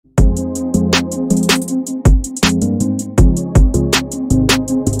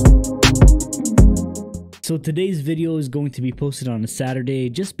So today's video is going to be posted on a Saturday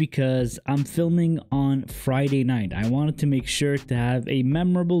just because I'm filming on Friday night. I wanted to make sure to have a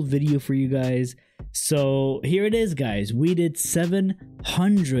memorable video for you guys. So here it is, guys. We did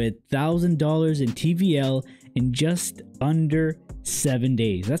 $700,000 in TVL in just under 7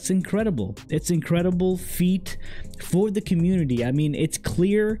 days. That's incredible. It's incredible feat for the community. I mean, it's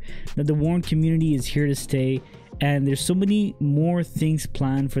clear that the Warren community is here to stay. And there's so many more things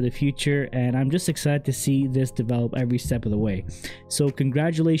planned for the future, and I'm just excited to see this develop every step of the way. So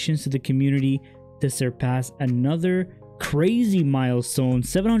congratulations to the community to surpass another crazy milestone.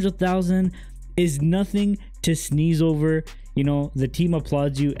 700,000 is nothing to sneeze over. You know, the team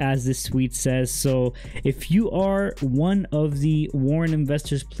applauds you, as this tweet says. So if you are one of the Warren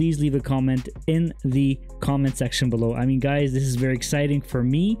investors, please leave a comment in the comment section below. I mean, guys, this is very exciting for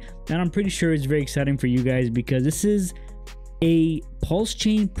me, and I'm pretty sure it's very exciting for you guys, because this is a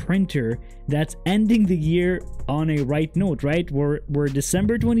Pulsechain printer that's ending the year on a right note, right? We're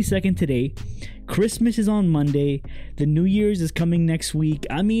December 22nd today. Christmas is on Monday. The New Year's is coming next week.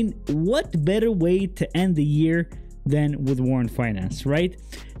 I mean, what better way to end the year than with Warren.Finance, right?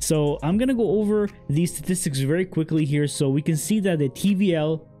 So I'm gonna go over these statistics very quickly here, so we can see that the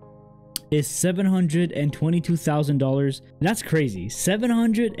TVL is $722,000. That's crazy.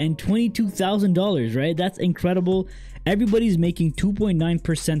 $722,000, right? That's incredible. Everybody's making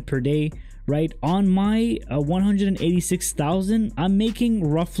 2.9% per day, right? On my 186,000, I'm making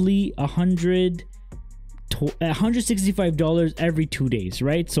roughly $165 every 2 days,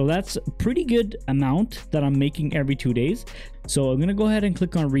 right? So that's a pretty good amount that I'm making every 2 days. So I'm gonna go ahead and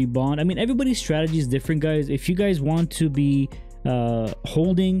click on rebond. I mean, everybody's strategy is different, guys. If you guys want to be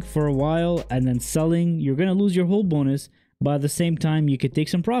holding for a while and then selling, you're gonna lose your hold bonus, but at the same time you could take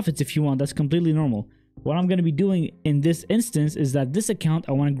some profits if you want. That's completely normal. What I'm going to be doing in this instance is that this account,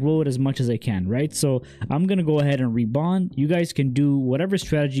 I want to grow it as much as I can, right? So I'm going to go ahead and rebond. You guys can do whatever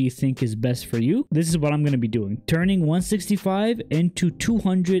strategy you think is best for you. This is what I'm going to be doing. Turning 165 into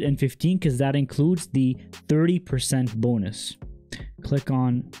 215, because that includes the 30% bonus. Click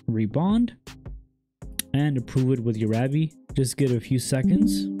on rebond and approve it with your Abby. Just give it a few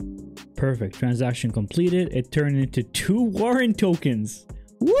seconds. Perfect. Transaction completed. It turned into 2 Warren tokens.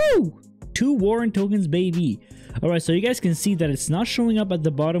 Woo! 2 Warren tokens, baby. All right, so you guys can see that it's not showing up at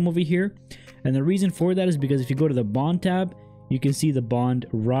the bottom over here, and the reason for that is because if you go to the bond tab, you can see the bond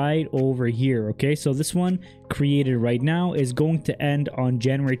right over here. Okay, so this one created right now is going to end on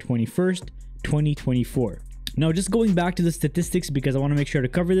January 21st, 2024. Now, just going back to the statistics, because I want to make sure to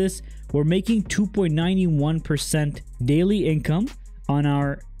cover this, we're making 2.91% daily income on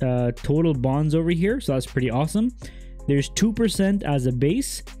our total bonds over here, so that's pretty awesome. There's 2% as a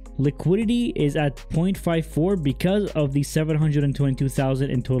base. Liquidity is at 0.54 because of the 722,000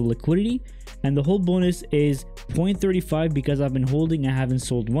 in total liquidity, and the hold bonus is 0.35 because I've been holding. I haven't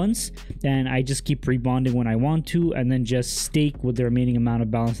sold once, and I just keep rebonding when I want to, and then just stake with the remaining amount of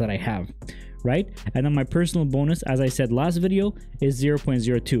balance that I have, right? And then my personal bonus, as I said last video, is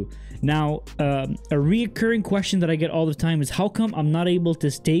 0.02. Now, a reoccurring question that I get all the time is how come I'm not able to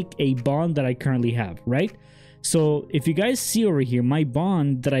stake a bond that I currently have, right? So if you guys see over here, my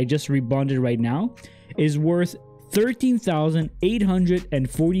bond that I just rebonded right now is worth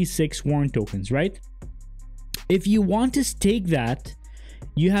 13,846 Warren tokens, right? If you want to stake that,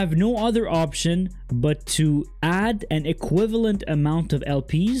 you have no other option but to add an equivalent amount of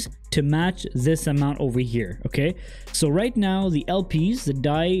LPs to match this amount over here, okay? So right now, the LPs, the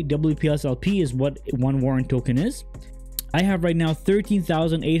Dai-WPLS LP is what 1 Warren token is. I have right now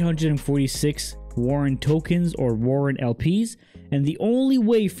 13,846 Warren tokens or Warren LPs, and the only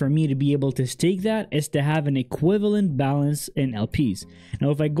way for me to be able to stake that is to have an equivalent balance in LPs.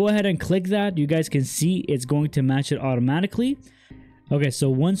 Now if I go ahead and click that, you guys can see it's going to match it automatically. Okay, so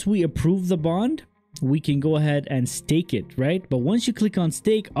once we approve the bond, we can go ahead and stake it, right? But once you click on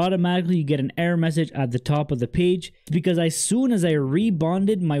stake, automatically you get an error message at the top of the page, because as soon as I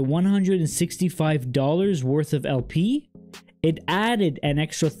rebonded my $165 worth of LP, it added an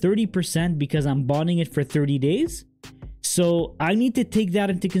extra 30% because I'm bonding it for 30 days. So I need to take that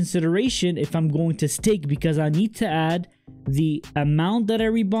into consideration if I'm going to stake, because I need to add the amount that I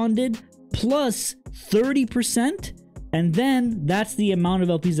rebonded plus 30%. And then that's the amount of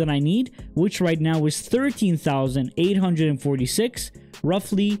LPs that I need, which right now is 13,846,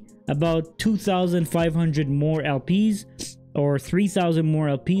 roughly about 2,500 more LPs, or 3,000 more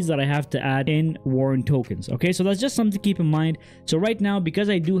LPs that I have to add in Warren tokens. Okay, so that's just something to keep in mind. So right now, because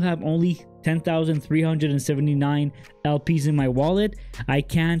I do have only 10,379 LPs in my wallet. I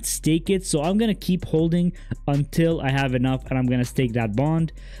can't stake it, so I'm gonna keep holding until I have enough, and I'm gonna stake that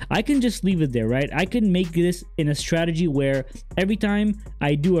bond. I can just leave it there, right? I can make this in a strategy where every time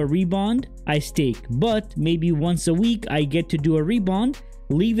I do a rebond, I stake, but maybe once a week I get to do a rebond,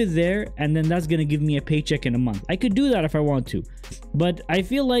 leave it there, and then that's gonna give me a paycheck in a month. I could do that if I want to, but I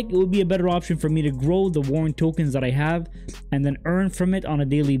feel like it would be a better option for me to grow the Warren tokens that I have and then earn from it on a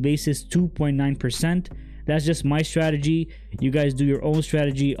daily basis 2.9%. That's just my strategy. You guys do your own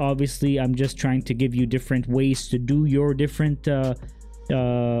strategy. Obviously, I'm just trying to give you different ways to do your different moves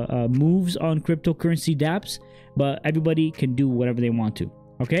on cryptocurrency dApps, but everybody can do whatever they want to.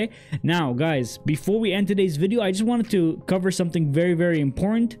 Okay, now guys, before we end today's video, I just wanted to cover something very, very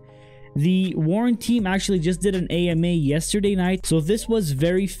important. The Warren team actually just did an AMA yesterday night, so this was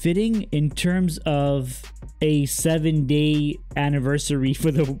very fitting in terms of a 7-day anniversary for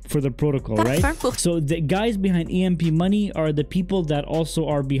the protocol, right? So the guys behind EMP Money are the people that also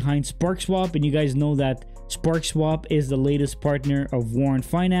are behind SparkSwap, and you guys know that SparkSwap is the latest partner of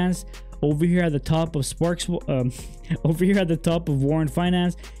Warren.Finance. Over here at the top of over here at the top of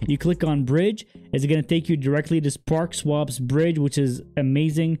Warren.Finance, you click on Bridge. It's going to take you directly to SparkSwap's Bridge, which is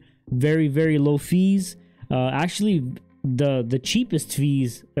amazing. Very, very low fees. Actually, the cheapest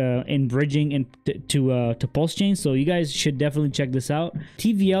fees in bridging and to Pulsechain. So you guys should definitely check this out.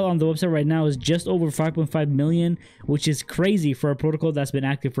 TVL on the website right now is just over 5.5 million, which is crazy for a protocol that's been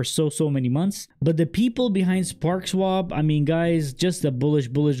active for so many months. But the people behind SparkSwap, I mean, guys, just a bullish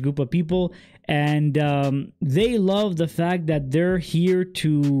group of people, and they love the fact that they're here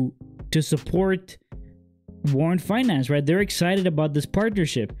to support Warren.Finance, right? They're excited about this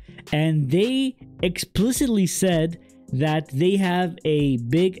partnership, and they explicitly said that they have a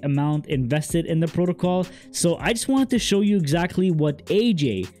big amount invested in the protocol. So I just wanted to show you exactly what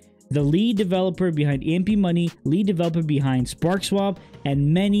AJ, the lead developer behind EMP Money, lead developer behind SparkSwap,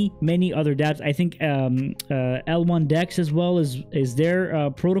 and many other dApps. I think L1 Dex as well is their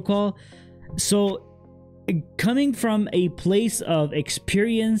protocol. So coming from a place of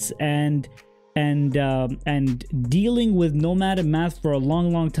experience and dealing with Nomad and Math for a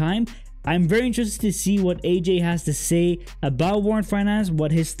long time, I'm very interested to see what AJ has to say about Warren.Finance,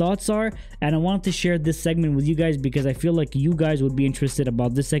 what his thoughts are, and I wanted to share this segment with you guys because I feel like you guys would be interested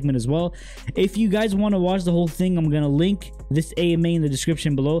about this segment as well. If you guys want to watch the whole thing, I'm going to link this AMA in the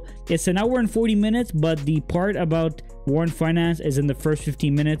description below. It's an hour and 40 minutes, but the part about Warren.Finance is in the first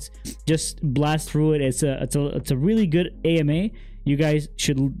 15 minutes. Just blast through it. It's a really good AMA. You guys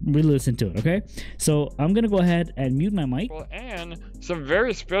should really listen to it, okay? So I'm gonna go ahead and mute my mic. And some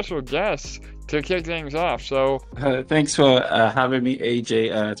very special guests to kick things off. So thanks for having me,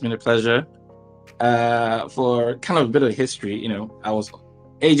 AJ. It's been a pleasure. For kind of a bit of history, you know,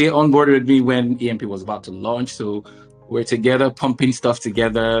 AJ onboarded with me when EMP was about to launch, so we're together pumping stuff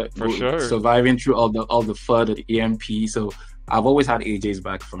together, for sure, surviving through all the FUD of the EMP. So I've always had AJ's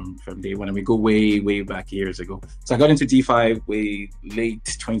back from day one, and we go way back years ago. So I got into DeFi way late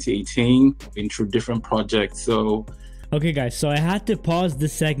 2018, been through different projects. So okay guys, so I had to pause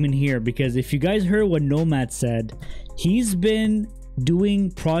this segment here because if you guys heard what Nomad said, he's been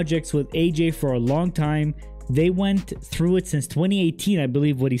doing projects with AJ for a long time. They went through it since 2018, I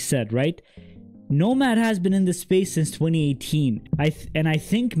believe what he said, right? Nomad has been in this space since 2018. I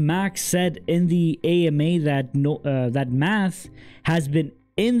think Max said in the AMA that that Math has been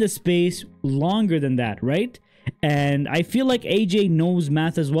in the space longer than that, right? And I feel like AJ knows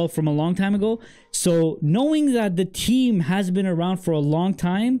Math as well from a long time ago. So knowing that the team has been around for a long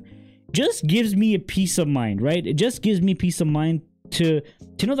time just gives me a peace of mind, right? It just gives me peace of mind to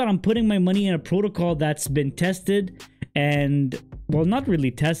know that I'm putting my money in a protocol that's been tested and, well, not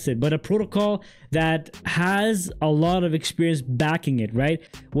really tested, but a protocol that has a lot of experience backing it, right?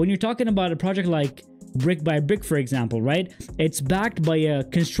 When you're talking about a project like Brick by Brick, for example, right? It's backed by a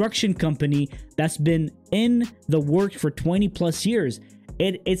construction company that's been in the works for 20 plus years.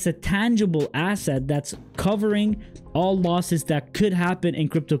 It's a tangible asset that's covering all losses that could happen in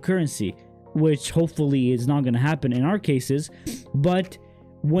cryptocurrency, which hopefully is not going to happen in our cases. But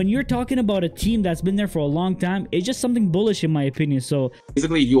when you're talking about a team that's been there for a long time, it's just something bullish in my opinion. So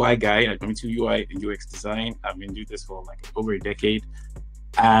basically UI guy, I'm into UI and UX design. I've been doing this for like over a decade.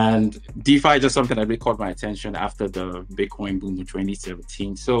 And DeFi is just something that really caught my attention after the Bitcoin boom in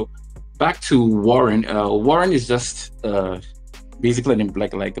 2017. So back to Warren. Warren is just basically,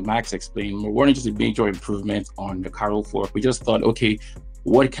 like Max explained, Warren is just a major improvement on the Carol fork. We just thought, okay,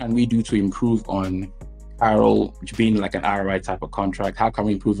 what can we do to improve on Carol being like an ROI type of contract? How can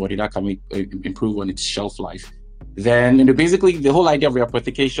we improve on it? How can we improve on its shelf life? Then, basically the whole idea of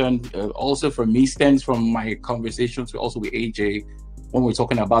reapplication also for me stems from my conversations also with AJ when we're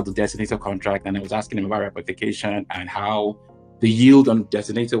talking about the designator contract, and I was asking him about reapplication and how the yield on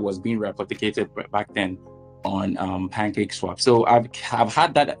designator was being reapplicated back then on Pancake Swap. So I've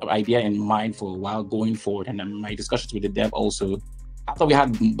had that idea in mind for a while going forward, and then my discussions with the dev also, after we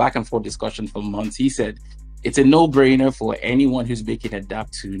had back and forth discussions for months, he said it's a no-brainer for anyone who's making a DApp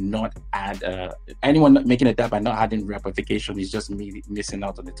to not add anyone making a DApp and not adding reapplication is just missing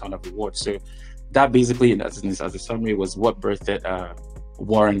out on a ton of rewards. So that basically, as a summary, was what birthed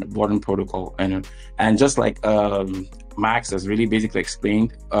Warren protocol. And just like Max has really basically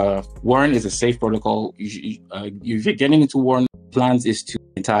explained, Warren is a safe protocol. If you're getting into Warren, plans is to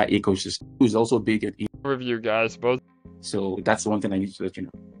the entire ecosystem, who's also big at Review, guys, both. So that's one thing I need to let you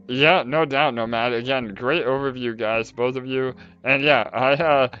know. Yeah, no doubt, Nomad. Again, great overview, guys, both of you. And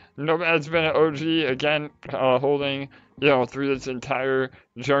yeah, Nomad's been an OG, again, holding, through this entire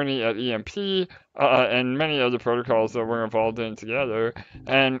journey at EMP, and many other protocols that we're involved in together.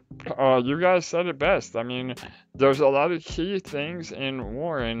 And you guys said it best. I mean, there's a lot of key things in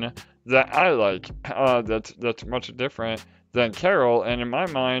Warren that I like, that's much different than Carol, and in my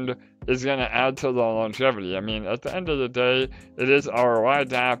mind, is going to add to the longevity. I mean, at the end of the day, it is ROI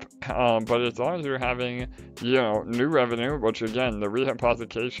DApp, but as long as you're having, new revenue, which again, the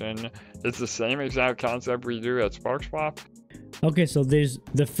rehypothecation is the same exact concept we do at SparkSwap. Okay, so there's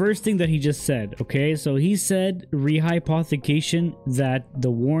the first thing that he just said. Okay, so he said rehypothecation that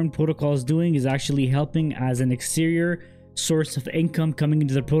the Warren protocol is doing is actually helping as an exterior source of income coming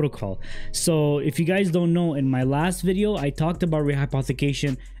into the protocol. So if you guys don't know, in my last video I talked about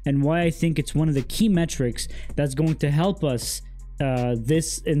rehypothecation and why I think it's one of the key metrics that's going to help us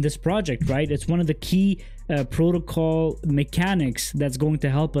in this project, right? It's one of the key protocol mechanics that's going to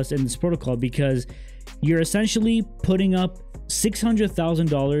help us in this protocol, because you're essentially putting up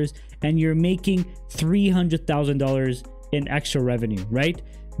 $600,000 and you're making $300,000 in extra revenue, right?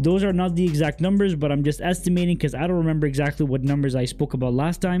 Those are not the exact numbers, but I'm just estimating because I don't remember exactly what numbers I spoke about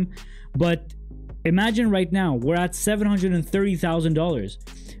last time. But imagine right now we're at $730,000.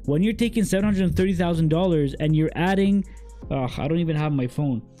 When you're taking $730,000 and you're adding, I don't even have my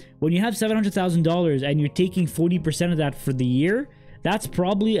phone. When you have $700,000 and you're taking 40% of that for the year, that's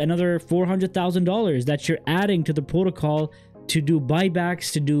probably another $400,000 that you're adding to the protocol to do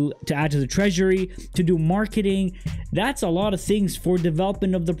buybacks, to add to the treasury, to do marketing. That's a lot of things for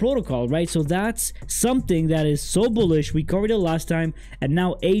development of the protocol, right? So that's something that is so bullish. We covered it last time, and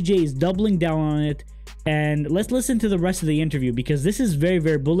now AJ is doubling down on it. And let's listen to the rest of the interview, because this is very,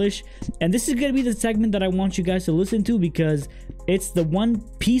 very bullish. And this is going to be the segment that I want you guys to listen to, because it's the one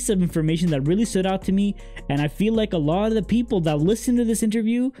piece of information that really stood out to me. And I feel like a lot of the people that listened to this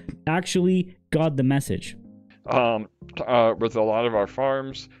interview actually got the message. With a lot of our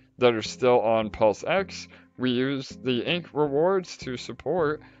farms that are still on Pulse X, we use the ink rewards to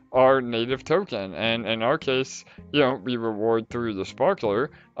support our native token, and in our case, we reward through the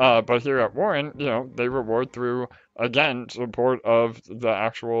sparkler, but here at Warren, they reward through, again, support of the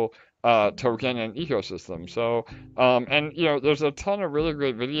actual token and ecosystem. So and there's a ton of really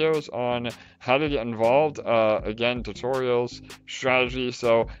great videos on how to get involved, again, tutorials, strategy.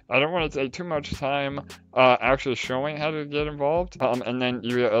 So I don't want to take too much time actually showing how to get involved, and then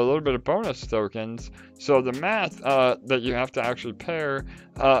you get a little bit of bonus tokens. So the math that you have to actually pair,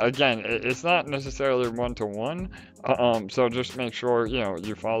 again, it's not necessarily one-to-one, so just make sure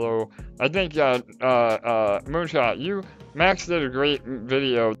you follow. I think Moonshot, Max did a great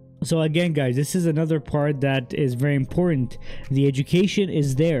video. So again, guys, this is another part that is very important. The education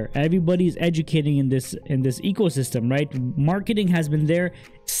is there. Everybody's educating in this ecosystem, right? Marketing has been there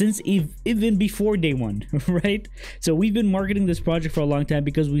since even before day one, right? So we've been marketing this project for a long time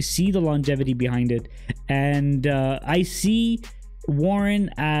because we see the longevity behind it. And I see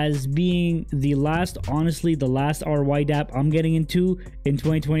Warren as being the last ROI DApp I'm getting into in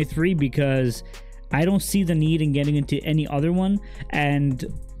 2023, because I don't see the need in getting into any other one. And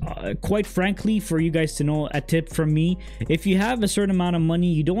quite frankly, for you guys to know, a tip from me: if you have a certain amount of money,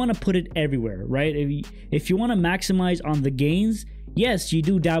 you don't want to put it everywhere, right? If you want to maximize on the gains, yes, you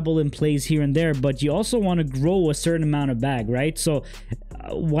do dabble in plays here and there, but you also want to grow a certain amount of bag, right? So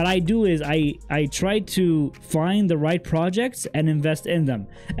what I do is I try to find the right projects and invest in them.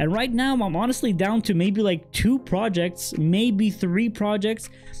 And right now I'm honestly down to maybe like 2 projects, maybe 3 projects,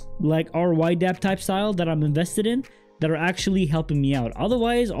 like ROI DApp type style, that I'm invested in, that are actually helping me out.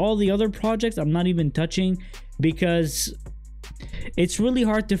 Otherwise, all the other projects I'm not even touching, because it's really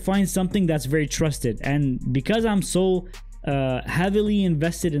hard to find something that's very trusted. And because I'm so heavily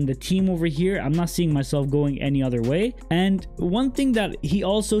invested in the team over here. I'm not seeing myself going any other way. And one thing that he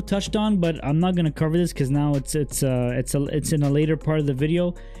also touched on, but I'm not gonna cover this because now it's in a later part of the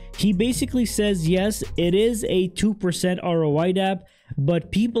video. He basically says, yes, it is a 2% ROI dApp,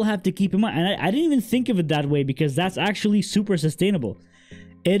 but people have to keep in mind, and I didn't even think of it that way because that's actually super sustainable.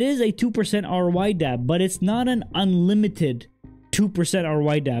 It is a 2% ROI dApp, but it's not an unlimited 2%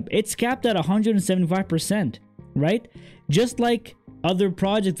 ROI dApp. It's capped at 175%, right? Just like other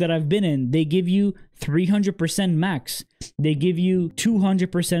projects that I've been in, they give you 300% max. They give you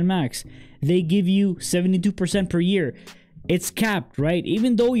 200% max. They give you 72% per year. It's capped, right?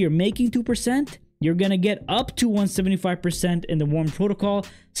 Even though you're making 2%, you're gonna get up to 175% in the Warren protocol.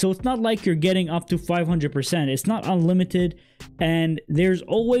 So it's not like you're getting up to 500%. It's not unlimited, and there's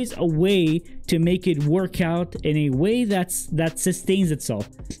always a way to make it work out in a way that sustains itself.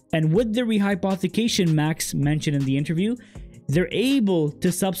 And with the rehypothecation max mentioned in the interview, they're able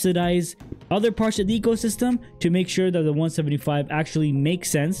to subsidize other parts of the ecosystem to make sure that the 175 actually makes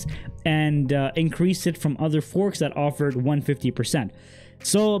sense and increase it from other forks that offered 150%.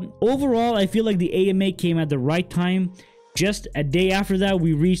 So overall, I feel like the AMA came at the right time. Just a day after that,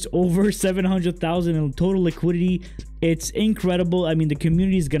 we reached over 700,000 in total liquidity. It's incredible. I mean, the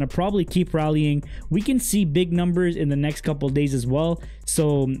community is going to probably keep rallying. We can see big numbers in the next couple of days as well.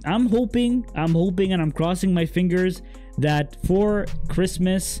 So I'm hoping and I'm crossing my fingers that for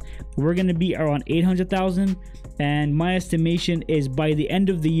Christmas, we're going to be around 800,000. And my estimation is by the end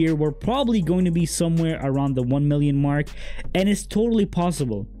of the year, we're probably going to be somewhere around the 1 million mark. And it's totally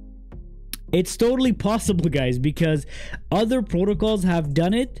possible. It's totally possible, guys, because other protocols have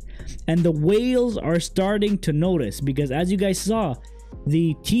done it and the whales are starting to notice, because as you guys saw,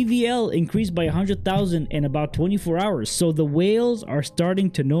 the TVL increased by 100,000 in about 24 hours. So the whales are starting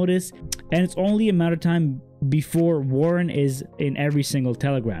to notice, and it's only a matter of time before Warren is in every single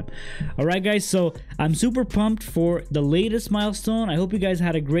Telegram. All right, guys, so I'm super pumped for the latest milestone. I hope you guys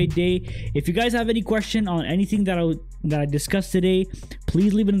had a great day. If you guys have any question on anything that I discussed today,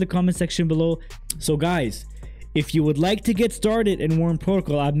 please leave it in the comment section below. So guys, if you would like to get started in Warren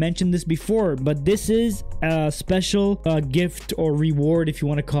Protocol, I've mentioned this before, but this is a special gift or reward, if you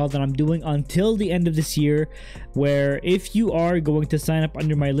want to call it, that I'm doing until the end of this year, where if you are going to sign up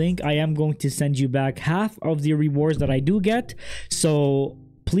under my link, I am going to send you back half of the rewards that I do get. So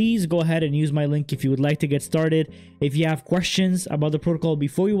please go ahead and use my link if you would like to get started. If you have questions about the protocol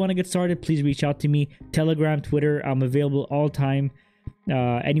before you want to get started, please reach out to me. Telegram, Twitter, I'm available all time.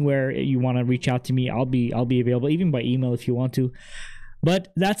 Anywhere you want to reach out to me, I'll be available, even by email if you want to.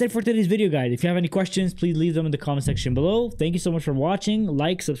 But that's it for today's video, guys. If you have any questions, please leave them in the comment section below. Thank you so much for watching.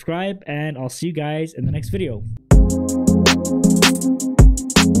 Like, subscribe, and I'll see you guys in the next video.